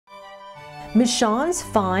Michaan's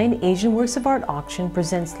Fine Asian Works of Art auction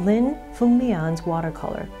presents Lin Fengmian's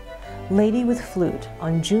watercolor, Lady with Flute,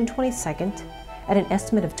 on June 22nd at an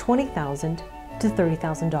estimate of $20,000 to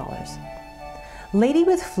 $30,000. Lady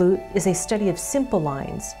with Flute is a study of simple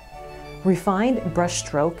lines, refined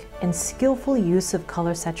brushstroke, and skillful use of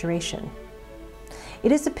color saturation.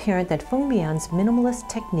 It is apparent that Fengmian's minimalist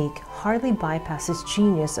technique hardly bypasses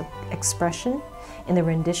genius of expression in the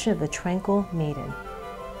rendition of the tranquil maiden,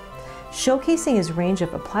 showcasing his range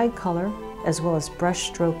of applied color as well as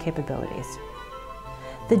brushstroke capabilities.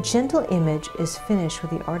 The gentle image is finished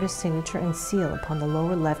with the artist's signature and seal upon the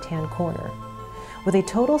lower left-hand corner, with a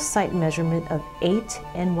total site measurement of 8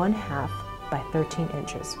 1/2 by 13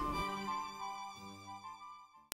 inches.